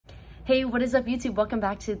Hey, what is up YouTube? Welcome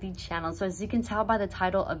back to the channel. So as you can tell by the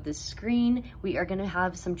title of the screen, we are going to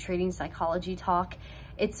have some trading psychology talk.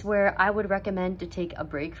 It's where I would recommend to take a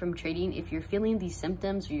break from trading if you're feeling these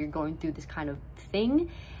symptoms or you're going through this kind of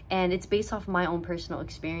thing. And it's based off my own personal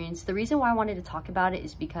experience. The reason why I wanted to talk about it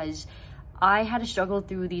is because I had to struggle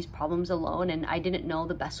through these problems alone and I didn't know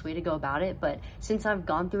the best way to go about it. But since I've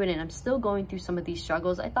gone through it and I'm still going through some of these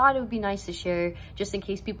struggles, I thought it would be nice to share just in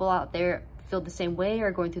case people out there feel the same way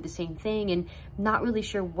or going through the same thing and not really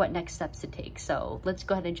sure what next steps to take. So let's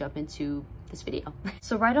go ahead and jump into this video.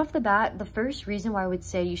 So right off the bat, the first reason why I would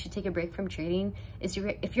say you should take a break from trading is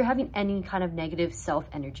if you're having any kind of negative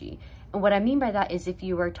self-energy. And what I mean by that is if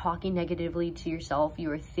you are talking negatively to yourself,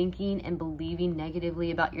 you are thinking and believing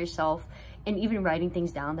negatively about yourself and even writing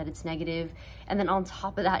things down that it's negative. And then on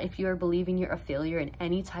top of that, if you are believing you're a failure in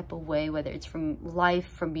any type of way, whether it's from life,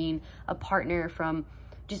 from being a partner, from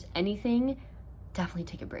just anything, definitely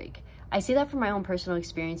take a break. I say that from my own personal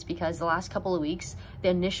experience because the last couple of weeks, the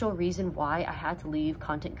initial reason why I had to leave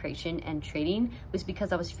content creation and trading was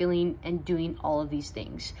because I was feeling and doing all of these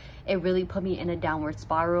things. It really put me in a downward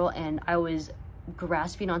spiral and I was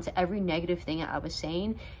grasping onto every negative thing I was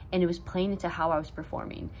saying and it was playing into how I was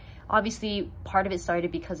performing. Obviously, part of it started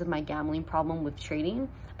because of my gambling problem with trading,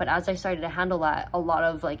 but as I started to handle that, a lot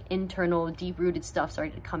of like internal, deep-rooted stuff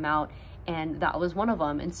started to come out, and that was one of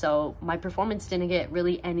them. And so my performance didn't get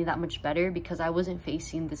really any that much better because I wasn't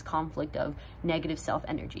facing this conflict of negative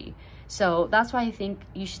self-energy. So that's why I think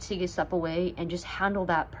you should take a step away and just handle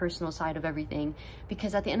that personal side of everything,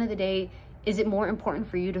 because at the end of the day, is it more important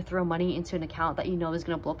for you to throw money into an account that you know is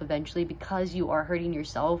going to blow up eventually because you are hurting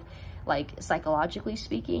yourself, like psychologically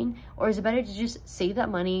speaking? Or is it better to just save that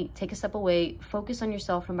money, take a step away, focus on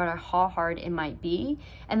yourself no matter how hard it might be,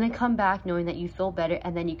 and then come back knowing that you feel better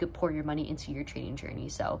and then you could pour your money into your trading journey?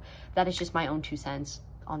 So that is just my own 2 cents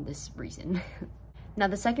on this reason. Now,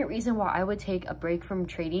 the second reason why I would take a break from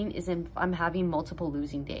trading is if I'm having multiple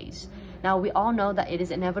losing days. Now, we all know that it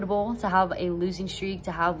is inevitable to have a losing streak,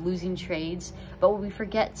 to have losing trades, but what we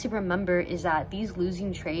forget to remember is that these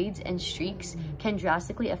losing trades and streaks can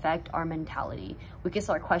drastically affect our mentality. We can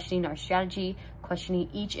start questioning our strategy, questioning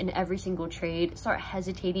each and every single trade, start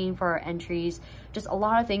hesitating for our entries. Just a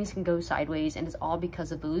lot of things can go sideways, and it's all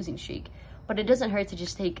because of the losing streak. But it doesn't hurt to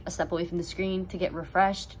just take a step away from the screen, to get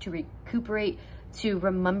refreshed, to recuperate, to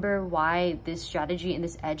remember why this strategy and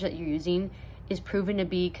this edge that you're using is proven to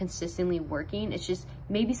be consistently working. It's just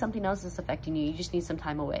maybe something else is affecting you. You just need some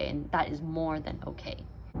time away, and that is more than okay.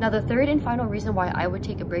 Now, the third and final reason why I would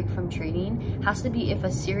take a break from trading has to be if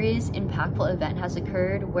a serious, impactful event has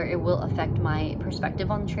occurred where it will affect my perspective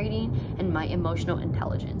on trading and my emotional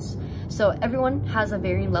intelligence. So everyone has a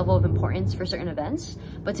varying level of importance for certain events,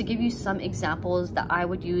 but to give you some examples that I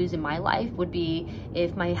would use in my life would be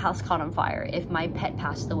if my house caught on fire, if my pet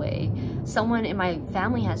passed away, someone in my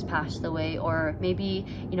family has passed away, or maybe,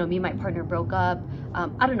 you know, me and my partner broke up.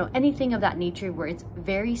 I don't know, anything of that nature where it's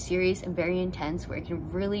very serious and very intense, where it can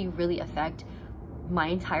really affect my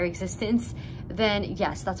entire existence, then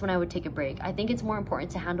yes, that's when I would take a break. I think it's more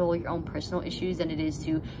important to handle your own personal issues than it is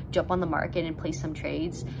to jump on the market and place some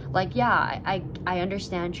trades. Like, yeah, I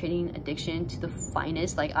understand trading addiction to the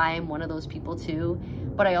finest. Like, I am one of those people too,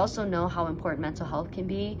 but I also know how important mental health can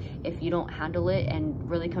be if you don't handle it and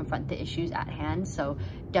really confront the issues at hand. So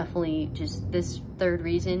definitely just this third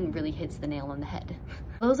reason really hits the nail on the head.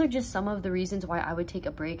 Those are just some of the reasons why I would take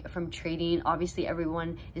a break from trading. Obviously,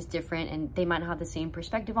 everyone is different and they might not have the same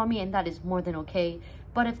perspective on me, and that is more than okay.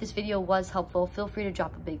 But if this video was helpful, feel free to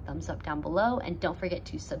drop a big thumbs up down below and don't forget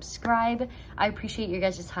to subscribe. I appreciate your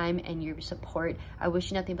guys' time and your support. I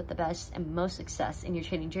wish you nothing but the best and most success in your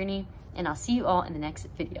trading journey, and I'll see you all in the next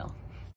video.